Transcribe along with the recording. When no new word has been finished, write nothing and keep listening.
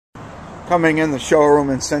Coming in the showroom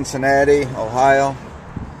in Cincinnati, Ohio.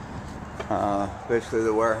 Basically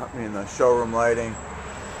the showroom lighting.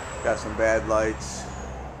 Got some bad lights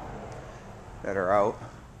that are out.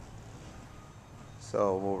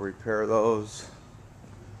 So we'll repair those.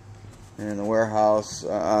 In the warehouse,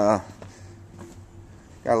 got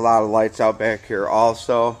a lot of lights out back here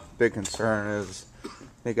also. Big concern is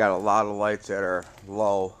they got a lot of lights that are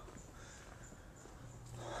low,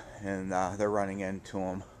 and they're running into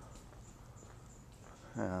them.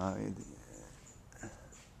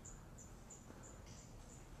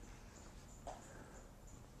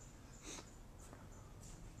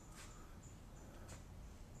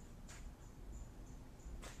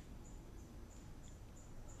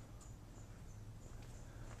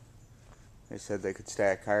 They said they could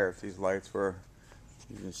stack higher if these lights were,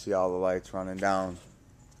 you can see all the lights running down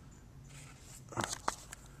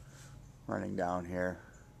here.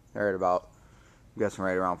 They're at about, I'm guessing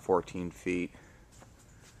right around 14 feet.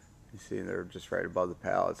 You see they're just right above the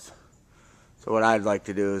pallets. So what I'd like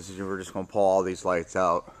to do is we're just going to pull all these lights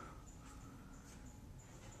out.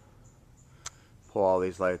 Pull all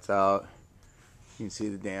these lights out. You can see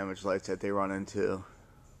the damaged lights that they run into.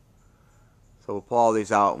 So we'll pull all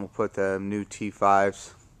these out and we'll put the new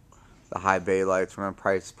T5s, the high bay lights. We're going to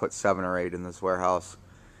probably put 7 or 8 in this warehouse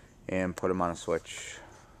and put them on a switch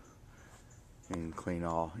and clean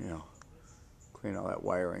all that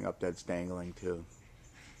wiring up that's dangling too.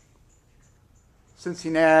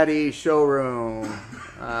 Cincinnati showroom.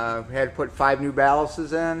 We had to put 5 new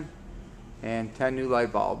ballasts in and 10 new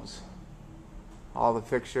light bulbs. All the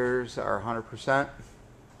fixtures are 100%.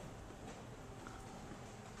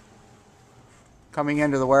 Coming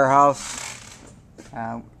into the warehouse,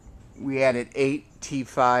 we added 8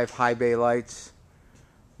 T5 high bay lights.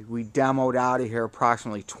 We demoed out of here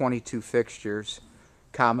approximately 22 fixtures,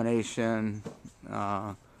 combination,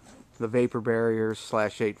 the vapor barriers /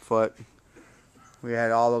 8-foot. We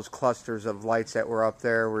had all those clusters of lights that were up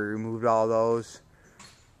there. We removed all those.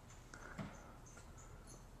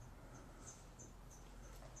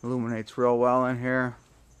 Illuminates real well in here.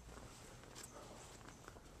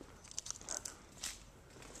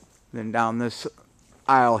 Then down this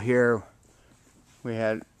aisle here, we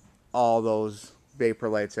had all those vapor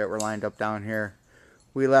lights that were lined up down here.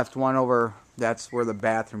 We left one over, that's where the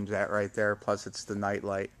bathroom's at right there, plus it's the night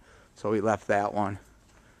light. So we left that one.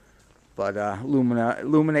 But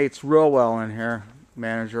illuminates real well in here.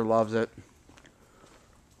 Manager loves it.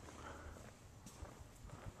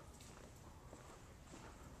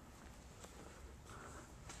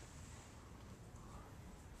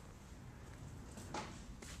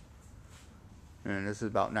 And this is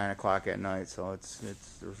about 9 o'clock at night, so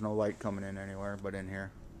there's no light coming in anywhere but in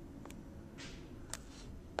here.